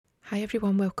Hi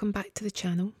everyone, welcome back to the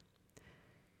channel.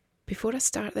 Before I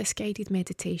start this guided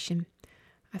meditation,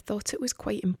 I thought it was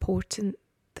quite important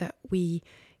that we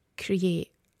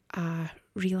create a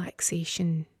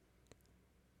relaxation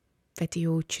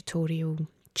video, tutorial,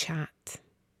 chat.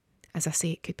 As I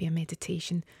say, it could be a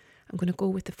meditation. I'm going to go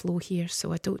with the flow here,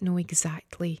 so I don't know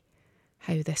exactly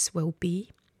how this will be,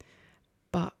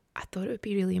 but I thought it would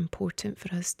be really important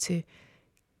for us to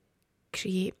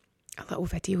create a little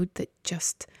video that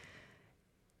just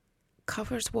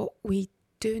covers what we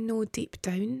do know deep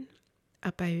down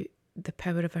about the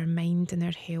power of our mind and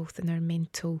our health and our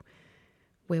mental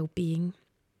well-being.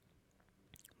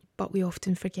 But we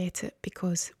often forget it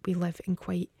because we live in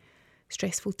quite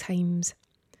stressful times.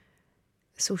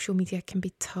 Social media can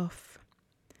be tough.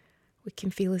 We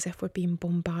can feel as if we're being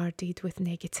bombarded with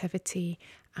negativity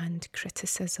and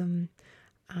criticism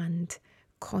and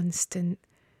constant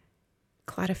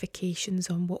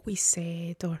clarifications on what we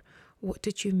said or what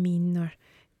did you mean or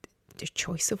the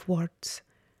choice of words.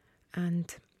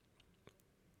 And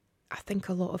I think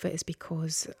a lot of it is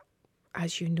because,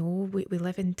 as you know, we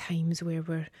live in times where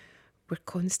we're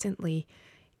constantly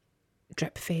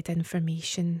drip fed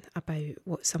information about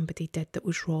what somebody did that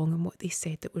was wrong and what they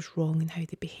said that was wrong and how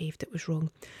they behaved that was wrong.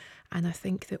 And I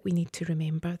think that we need to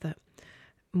remember that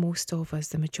most of us,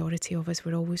 the majority of us,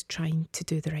 we're always trying to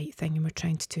do the right thing and we're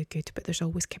trying to do good, but there's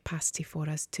always capacity for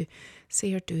us to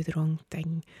say or do the wrong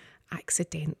thing,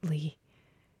 accidentally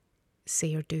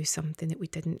say or do something that we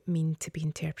didn't mean to be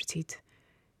interpreted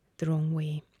the wrong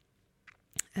way.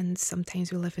 And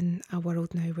sometimes we live in a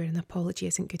world now where an apology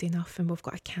isn't good enough and we've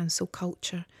got a cancel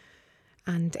culture.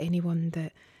 And anyone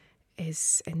that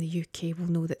is in the UK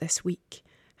will know that this week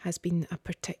has been a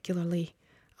particularly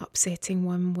upsetting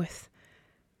one with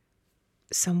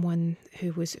someone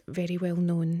who was very well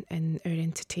known in our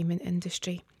entertainment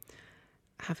industry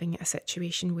having a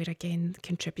situation where, again,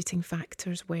 contributing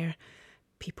factors were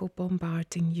people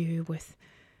bombarding you with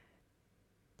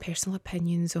personal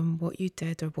opinions on what you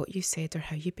did or what you said or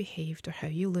how you behaved or how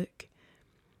you look.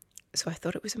 So I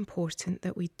thought it was important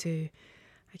that we do,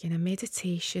 again, a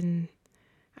meditation,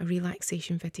 a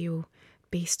relaxation video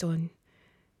based on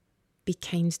be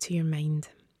kind to your mind.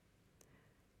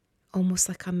 Almost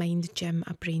like a mind gym,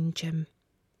 a brain gym.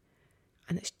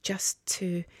 And it's just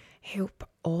to help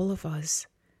all of us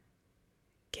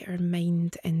get our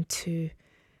mind into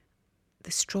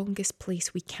the strongest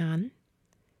place we can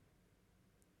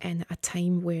in a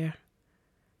time where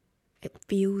it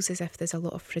feels as if there's a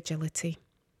lot of fragility.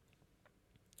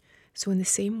 So in the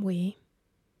same way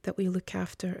that we look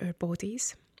after our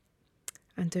bodies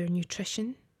and our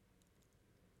nutrition,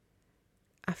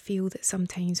 I feel that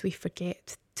sometimes we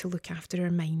forget to look after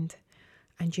our mind,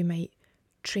 and you might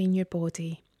train your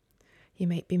body, you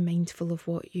might be mindful of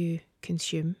what you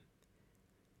consume,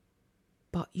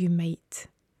 but you might,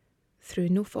 through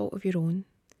no fault of your own,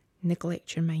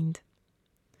 neglect your mind.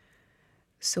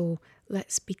 So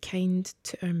let's be kind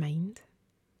to our mind,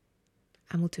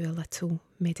 and we'll do a little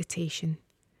meditation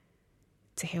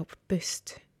to help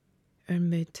boost our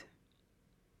mood,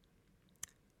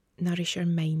 nourish our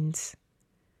minds,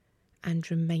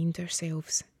 and remind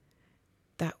ourselves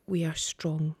that we are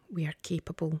strong, we are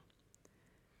capable,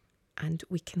 and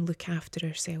we can look after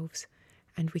ourselves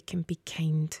and we can be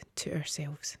kind to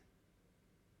ourselves.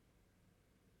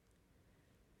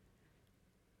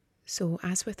 So,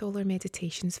 as with all our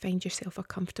meditations, find yourself a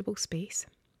comfortable space.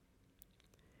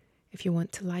 If you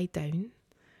want to lie down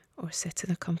or sit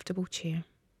in a comfortable chair,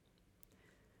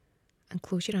 and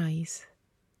close your eyes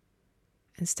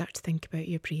and start to think about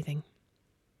your breathing.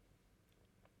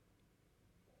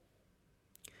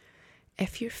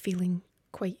 If you're feeling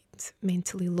quite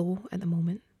mentally low at the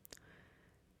moment,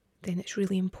 then it's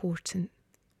really important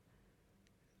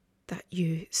that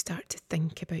you start to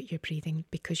think about your breathing,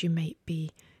 because you might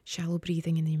be shallow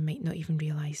breathing and you might not even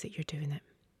realise that you're doing it.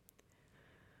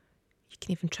 You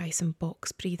can even try some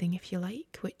box breathing if you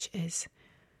like, which is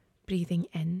breathing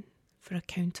in for a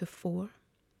count of 4,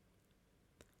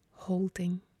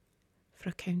 holding for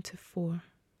a count of 4,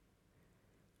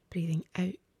 breathing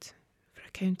out for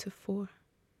a count of 4,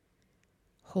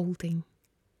 holding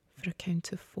for a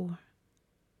count of 4,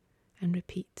 and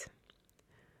repeat.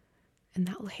 And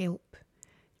that will help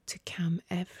to calm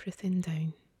everything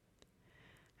down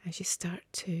as you start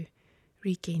to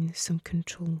regain some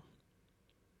control.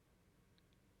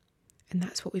 And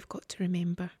that's what we've got to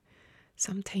remember.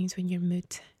 Sometimes when your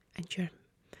mood and your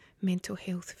mental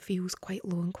health feels quite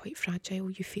low and quite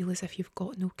fragile, you feel as if you've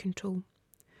got no control.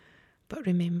 But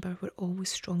remember, we're always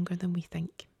stronger than we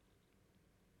think.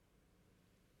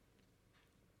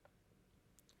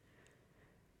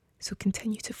 So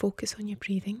continue to focus on your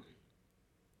breathing.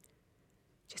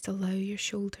 Just allow your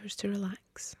shoulders to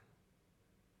relax.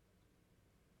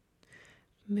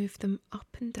 Move them up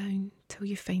and down till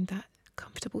you find that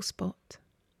comfortable spot.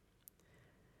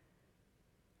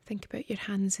 Think about your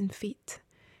hands and feet.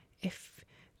 If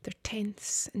they're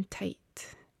tense and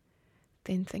tight,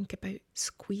 then think about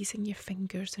squeezing your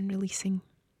fingers and releasing.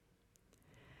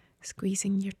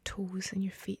 Squeezing your toes and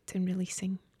your feet and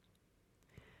releasing.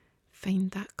 Find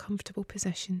that comfortable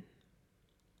position.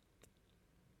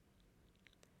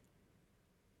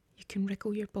 You can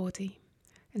wriggle your body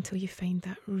until you find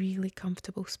that really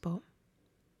comfortable spot.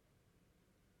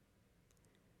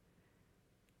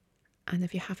 And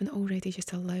if you haven't already,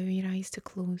 just allow your eyes to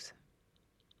close.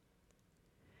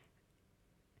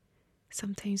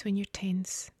 Sometimes when you're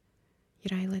tense,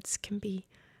 your eyelids can be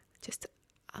just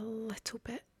a little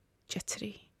bit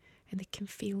jittery and they can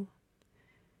feel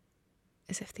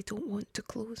as if they don't want to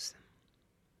close.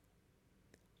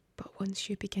 But once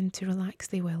you begin to relax,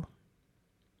 they will.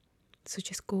 So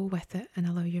just go with it and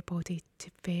allow your body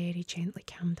to very gently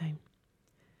calm down.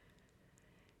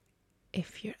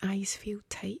 If your eyes feel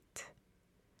tight,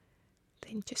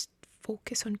 then just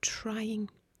focus on trying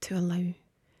to allow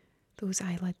those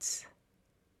eyelids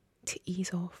to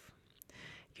ease off.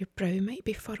 Your brow might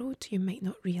be furrowed, you might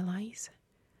not realise.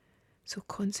 So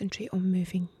concentrate on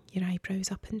moving your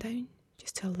eyebrows up and down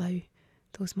just to allow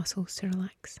those muscles to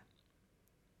relax.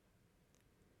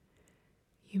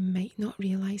 You might not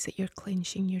realise that you're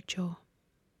clenching your jaw.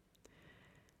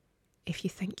 If you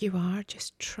think you are,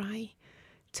 just try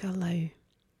to allow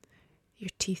your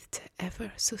teeth to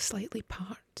ever so slightly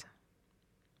part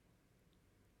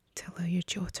to allow your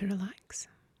jaw to relax.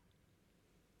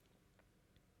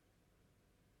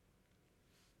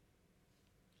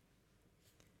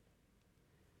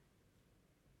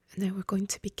 And now we're going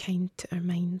to be kind to our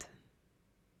mind.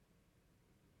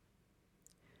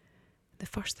 The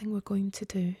first thing we're going to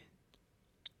do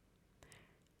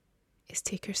is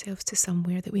take ourselves to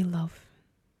somewhere that we love.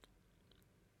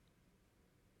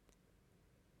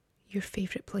 Your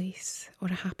favourite place or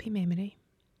a happy memory.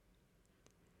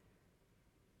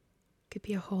 Could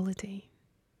be a holiday.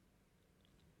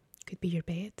 Could be your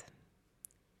bed.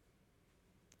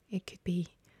 It could be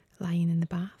lying in the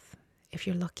bath. If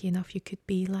you're lucky enough, you could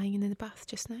be lying in the bath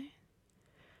just now.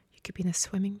 You could be in a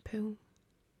swimming pool.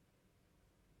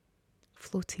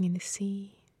 Floating in the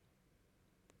sea.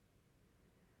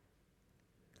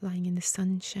 Lying in the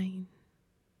sunshine.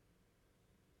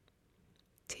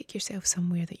 Take yourself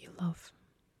somewhere that you love.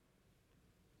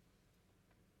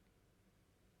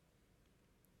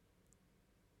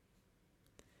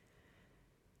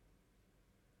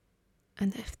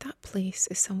 And if that place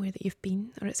is somewhere that you've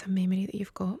been, or it's a memory that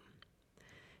you've got,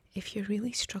 if you're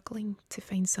really struggling to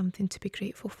find something to be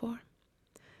grateful for,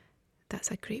 that's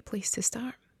a great place to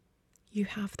start. You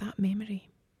have that memory.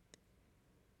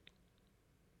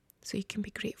 So you can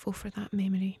be grateful for that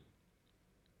memory.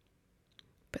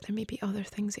 But there may be other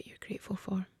things that you're grateful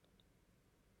for.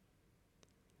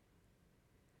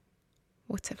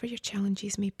 Whatever your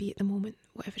challenges may be at the moment,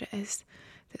 whatever it is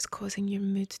that's causing your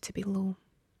mood to be low,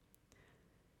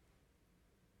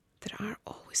 there are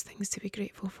always things to be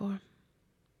grateful for.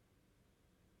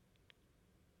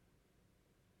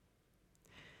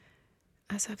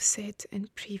 As I've said in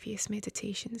previous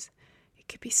meditations, it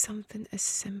could be something as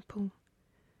simple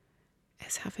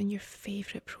as having your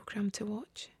favourite programme to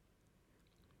watch,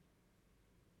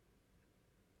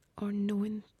 or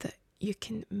knowing that you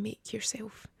can make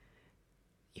yourself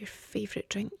your favourite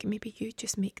drink. Maybe you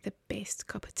just make the best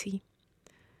cup of tea.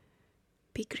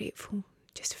 Be grateful.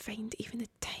 Just find even the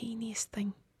tiniest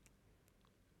thing.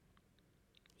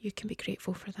 You can be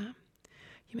grateful for that.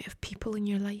 You might have people in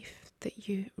your life that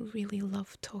you really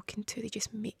love talking to. They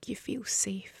just make you feel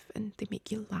safe and they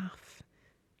make you laugh.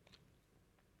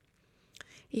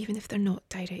 Even if they're not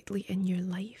directly in your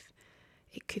life,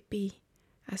 it could be,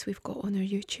 as we've got on our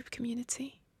YouTube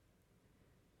community.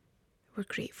 We're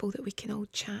grateful that we can all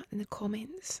chat in the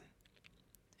comments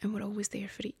and we're always there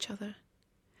for each other.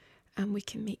 And we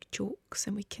can make jokes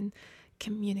and we can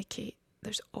communicate.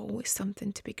 There's always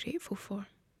something to be grateful for.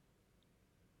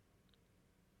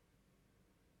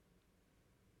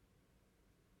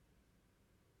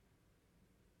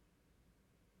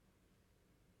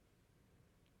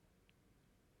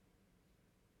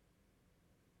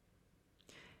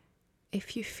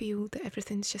 If you feel that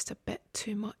everything's just a bit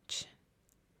too much,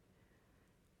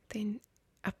 then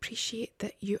appreciate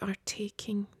that you are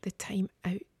taking the time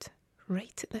out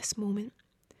right at this moment.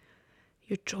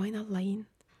 You're drawing a line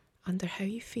under how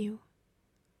you feel,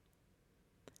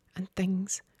 and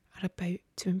things are about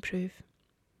to improve.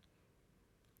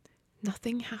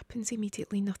 Nothing happens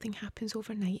immediately, nothing happens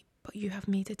overnight, but you have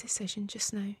made a decision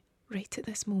just now, right at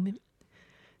this moment,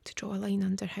 to draw a line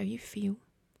under how you feel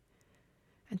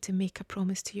and to make a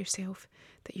promise to yourself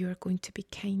that you are going to be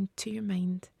kind to your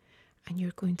mind and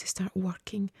you're going to start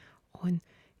working on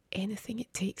anything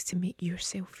it takes to make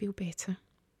yourself feel better.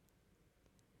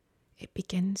 It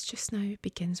begins just now, it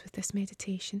begins with this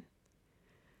meditation.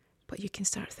 But you can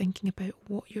start thinking about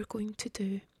what you're going to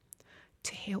do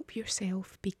to help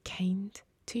yourself be kind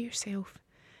to yourself,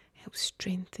 help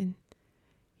strengthen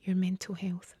your mental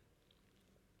health.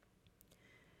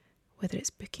 Whether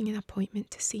it's booking an appointment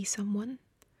to see someone,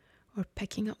 or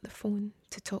picking up the phone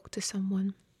to talk to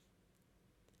someone,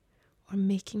 or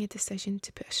making a decision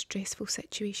to put a stressful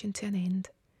situation to an end,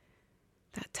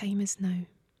 that time is now.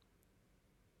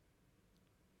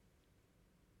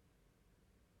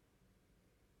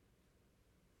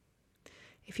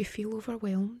 If you feel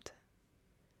overwhelmed,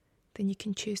 then you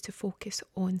can choose to focus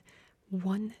on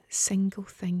one single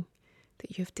thing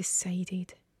that you've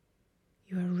decided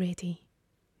you are ready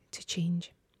to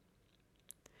change.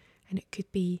 And it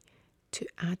could be to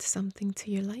add something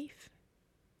to your life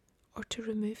or to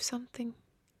remove something.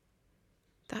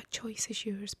 That choice is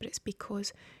yours, but it's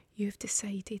because you've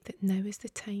decided that now is the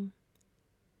time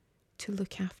to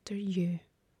look after you.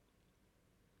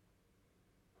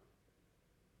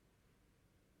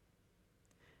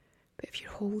 But if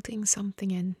you're holding something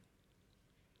in,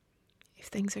 if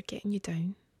things are getting you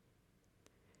down,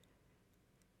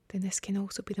 then this can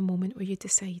also be the moment where you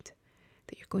decide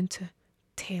that you're going to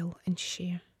tell and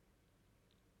share.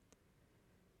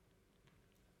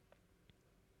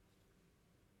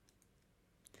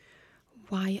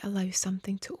 Why allow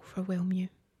something to overwhelm you?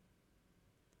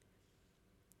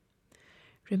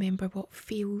 Remember what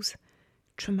feels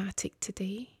traumatic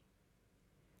today.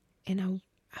 In a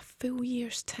full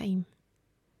year's time,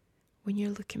 when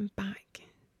you're looking back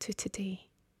to today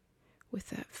with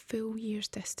that full year's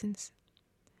distance,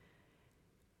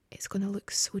 it's going to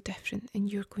look so different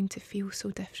and you're going to feel so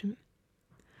different.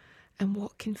 And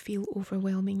what can feel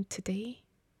overwhelming today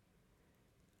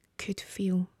could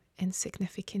feel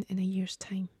insignificant in a year's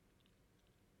time.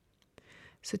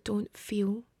 So don't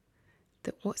feel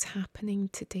that what's happening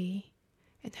today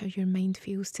and how your mind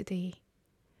feels today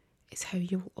is how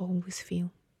you'll always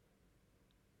feel.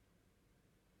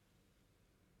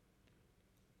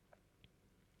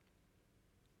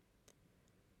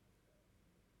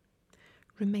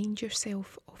 Remind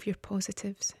yourself of your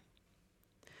positives.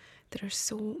 There are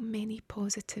so many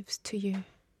positives to you.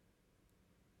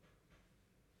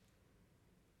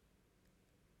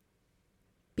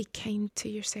 Be kind to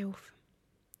yourself.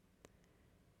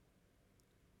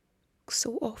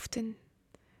 So often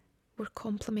we're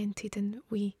complimented and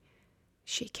we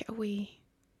shake it away.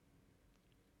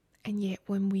 And yet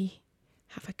when we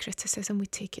have a criticism, we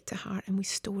take it to heart and we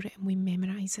store it and we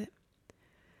memorise it.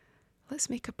 Let's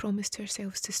make a promise to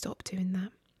ourselves to stop doing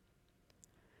that.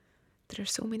 There are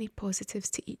so many positives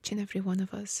to each and every one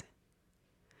of us.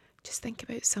 Just think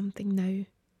about something now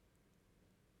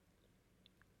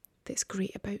that's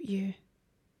great about you.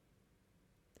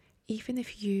 Even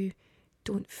if you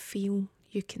don't feel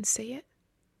you can say it,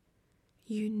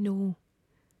 you know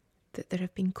that there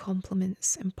have been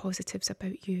compliments and positives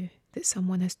about you that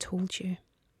someone has told you.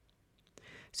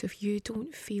 So if you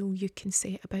don't feel you can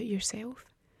say it about yourself,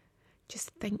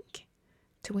 just think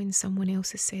to when someone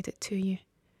else has said it to you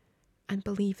and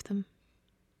believe them.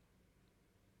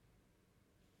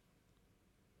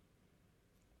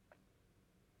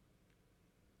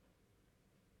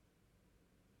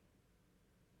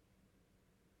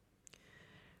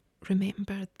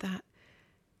 Remember that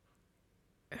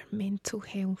our mental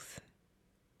health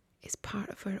is part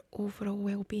of our overall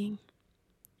well-being.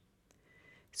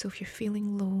 So if you're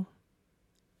feeling low,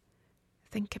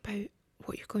 think about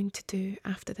what you're going to do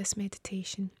after this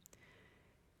meditation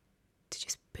to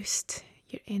just boost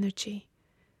your energy,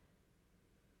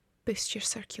 boost your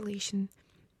circulation,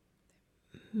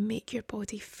 make your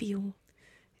body feel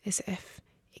as if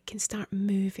it can start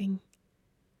moving,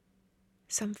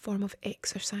 some form of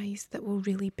exercise that will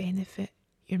really benefit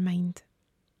your mind.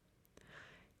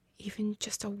 Even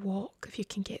just a walk, if you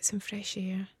can get some fresh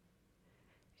air,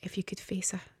 if you could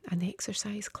face an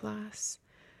exercise class,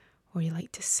 or you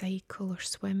like to cycle or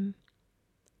swim.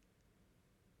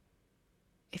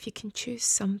 If you can choose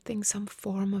something, some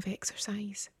form of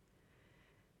exercise,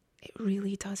 it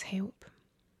really does help.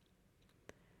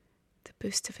 The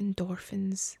boost of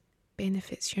endorphins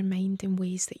benefits your mind in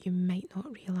ways that you might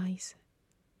not realise.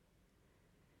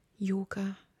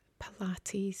 Yoga,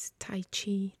 Pilates, Tai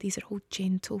Chi, these are all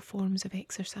gentle forms of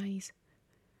exercise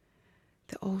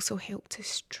that also help to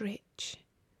stretch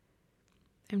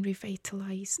and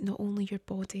revitalise not only your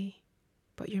body,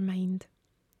 but your mind.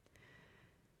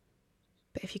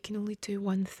 But if you can only do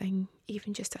one thing,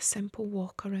 even just a simple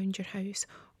walk around your house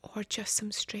or just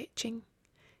some stretching,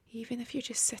 even if you're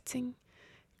just sitting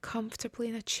comfortably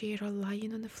in a chair or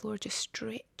lying on the floor just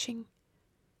stretching,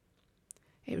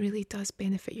 it really does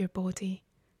benefit your body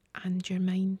and your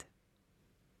mind.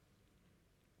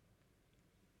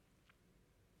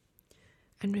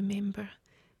 And remember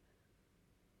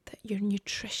that your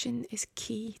nutrition is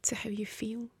key to how you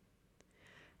feel.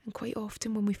 And quite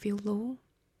often when we feel low,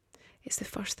 it's the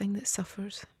first thing that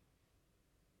suffers.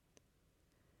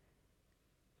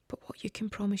 But what you can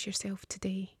promise yourself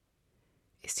today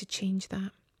is to change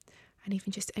that and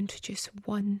even just introduce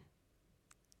one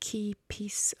key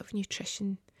piece of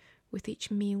nutrition with each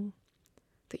meal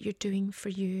that you're doing for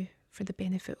you, for the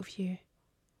benefit of you.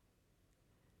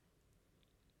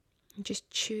 And just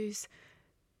choose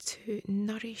to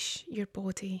nourish your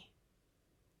body,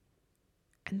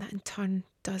 and that in turn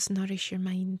does nourish your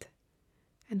mind,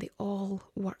 and they all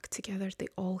work together, they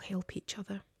all help each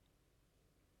other.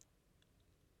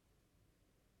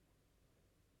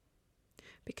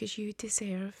 Because you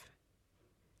deserve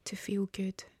to feel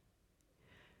good.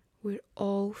 We're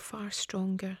all far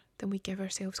stronger than we give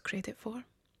ourselves credit for.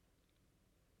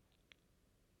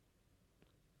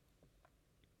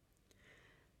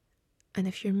 And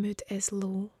if your mood is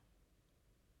low,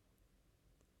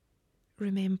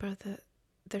 remember that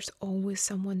there's always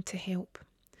someone to help.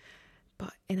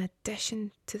 But in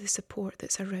addition to the support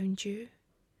that's around you,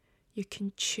 you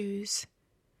can choose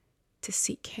to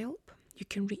seek help. You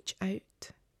can reach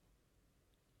out.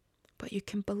 But you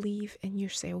can believe in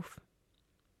yourself.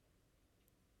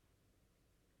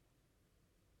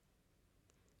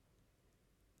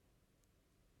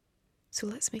 So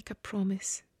let's make a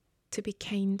promise to be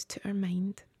kind to our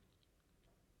mind,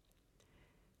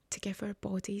 to give our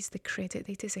bodies the credit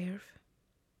they deserve,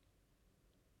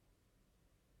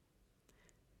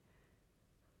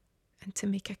 and to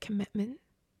make a commitment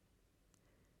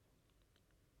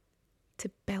to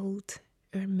build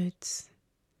our moods,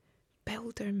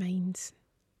 build our minds,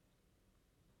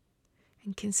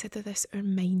 and consider this our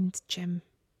mind gym.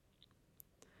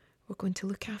 We're going to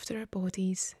look after our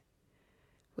bodies,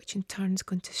 which in turn is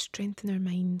going to strengthen our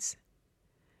minds.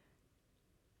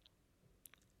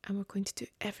 And we're going to do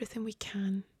everything we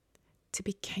can to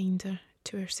be kinder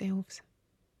to ourselves.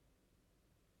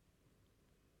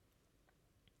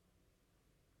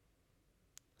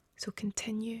 So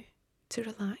continue to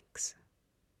relax.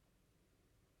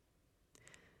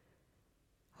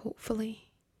 Hopefully,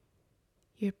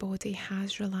 your body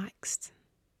has relaxed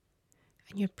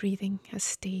and your breathing has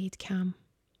stayed calm.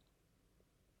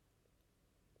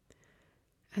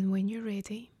 And when you're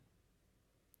ready,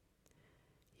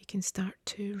 you can start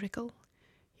to wriggle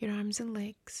your arms and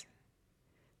legs,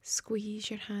 squeeze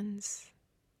your hands,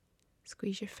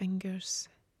 squeeze your fingers,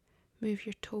 move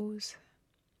your toes.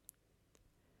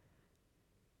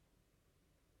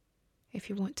 If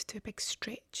you want to do a big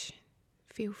stretch,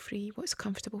 feel free, what's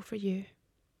comfortable for you.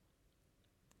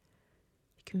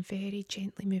 You can very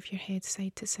gently move your head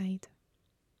side to side.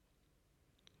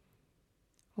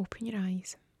 Open your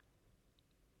eyes.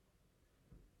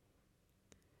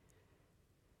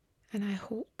 And I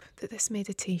hope that this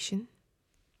meditation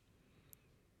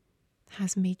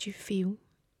has made you feel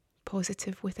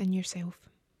positive within yourself.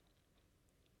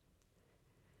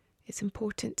 It's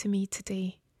important to me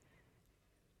today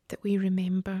that we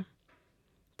remember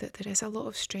that there is a lot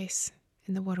of stress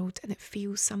in the world, and it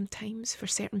feels sometimes for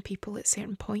certain people at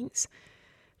certain points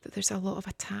that there's a lot of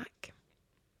attack.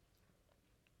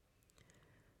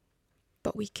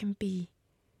 But we can be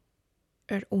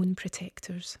our own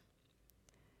protectors.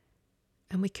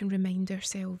 And we can remind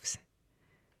ourselves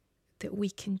that we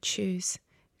can choose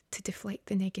to deflect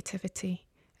the negativity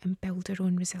and build our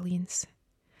own resilience.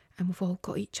 And we've all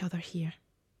got each other here.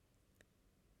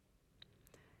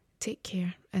 Take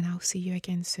care, and I'll see you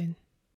again soon.